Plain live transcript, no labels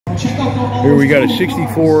Here we got a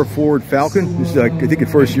 64 Ford Falcon. This is like, I think the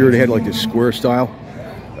first year they had like this square style.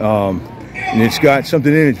 And it's got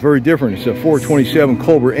something in it that's very different. It's a 427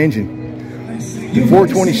 Colbra engine. The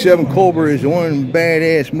 427 Colbra is one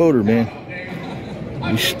badass motor, man.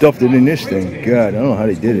 We stuffed it in this thing. God, I don't know how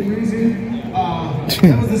they did it.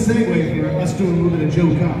 That was the segue for us doing a little bit of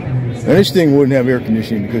Joe Cock. And this thing wouldn't have air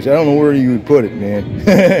conditioning because I don't know where you would put it,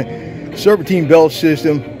 man. Serpentine belt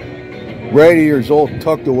system. Radiator is all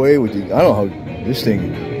tucked away with the, I don't know how this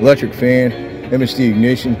thing, electric fan, MSD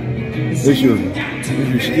ignition. There's your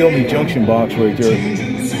steel knee junction box right there.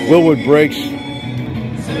 Willwood brakes.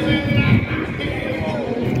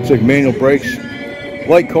 It's like manual brakes.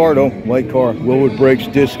 Light car though, light car. Willwood brakes,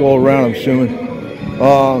 disc all around, I'm assuming.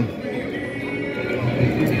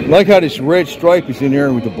 Like how this red stripe is in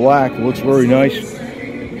there with the black. It looks very nice.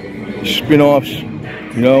 Spin-offs,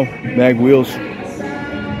 you know, mag wheels.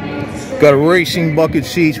 Got a racing bucket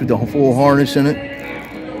seats with the full harness in it.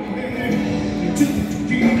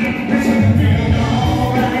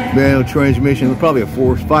 Manual transmission, probably a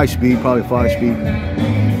 5-speed, probably a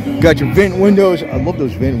 5-speed. Got your vent windows. I love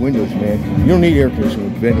those vent windows, man. You don't need air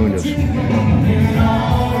conditioning with vent windows.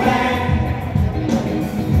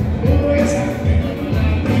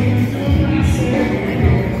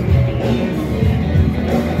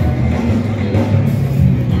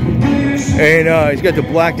 And he's got the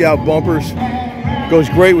blacked out bumpers. Goes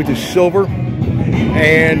great with the silver.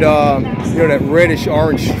 And you know, that reddish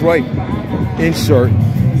orange stripe insert.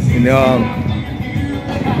 And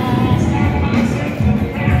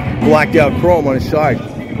blacked out chrome on the side.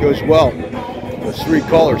 Goes well. Those three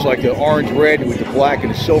colors, like the orange red with the black and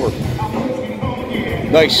the silver.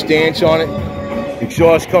 Nice stance on it.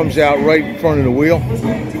 Exhaust comes out right in front of the wheel.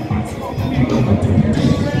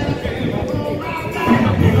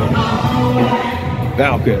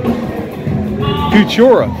 Falcon.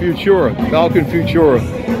 Futura. Falcon Futura.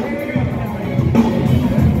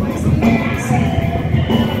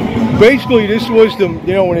 Basically, this was the,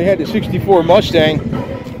 you know, when they had the 64 Mustang,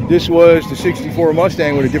 this was the 64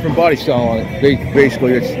 Mustang with a different body style on it.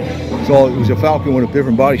 Basically, it's all, it was a Falcon with a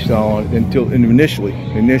different body style on it initially.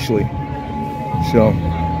 So,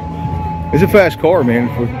 it's a fast car, man,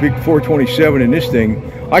 for a big 427 in this thing.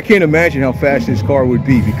 I can't imagine how fast this car would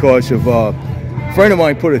be because of, a friend of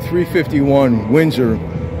mine put a 351 Windsor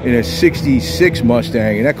in a 66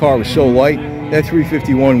 Mustang, and that car was so light, that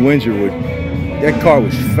 351 Windsor that car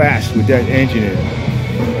was fast with that engine in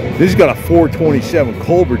it. This has got a 427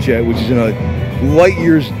 Colbra jet, which is in a light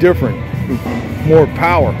years different, with more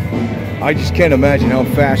power. I just can't imagine how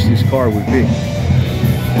fast this car would be.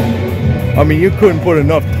 I mean, you couldn't put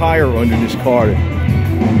enough tire under this car to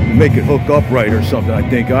make it hook up right or something, I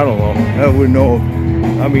think. I don't know. I wouldn't know.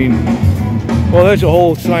 I mean, well, there's a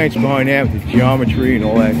whole science behind that with the geometry and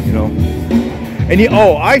all that, you know. And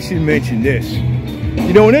oh, I should mention this.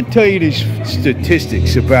 You know, when they tell you these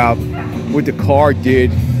statistics about what the car did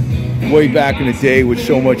way back in the day with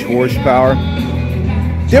so much horsepower,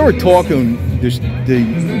 they were talking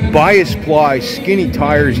the bias ply skinny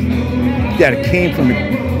tires that came from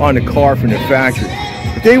on the car from the factory.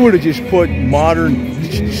 If they would have just put modern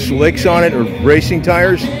slicks on it or racing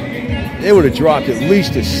tires, they would have dropped at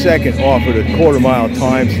least a second off of the quarter-mile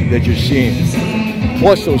times that you're seeing.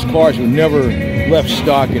 Plus, those cars were never left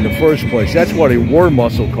stock in the first place. That's why they were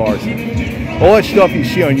muscle cars. All that stuff you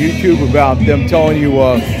see on YouTube about them telling you,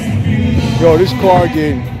 yo, this car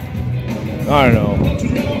did, I don't know.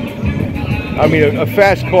 I mean, a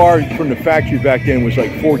fast car from the factory back then was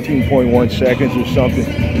like 14.1 seconds or something,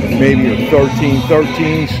 maybe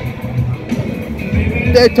 13s.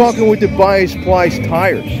 They're talking with the bias plies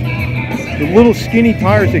tires. The little skinny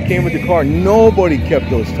tires that came with the car, nobody kept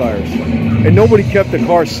those tires. And nobody kept the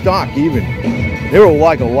car stock even. They were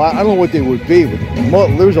like a lot, I don't know what they would be, but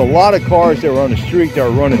there was a lot of cars that were on the street that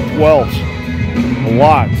were running 12s. A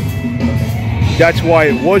lot. That's why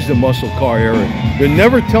it was the muscle car era. They're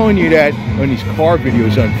never telling you that on these car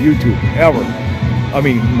videos on YouTube, ever. I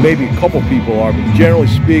mean, maybe a couple people are, but generally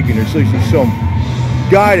speaking, there's usually some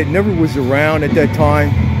guy that never was around at that time,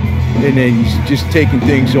 and then he's just taking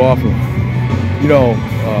things off of, you know,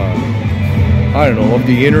 I don't know, off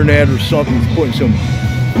the internet or something. He's putting some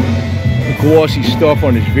glossy stuff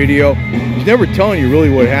on his video. He's never telling you really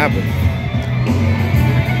what happened,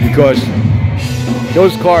 because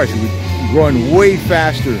those cars would run way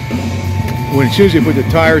faster when, as soon as they put the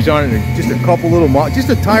tires on it, and just a couple little just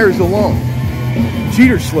the tires alone.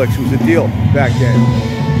 Cheater slicks was the deal back then.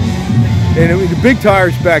 And the big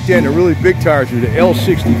tires back then, the really big tires, were the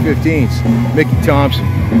L6015s, Mickey Thompson,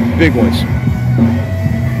 big ones.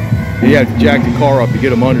 You had to jack the car up to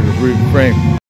get them under the frame.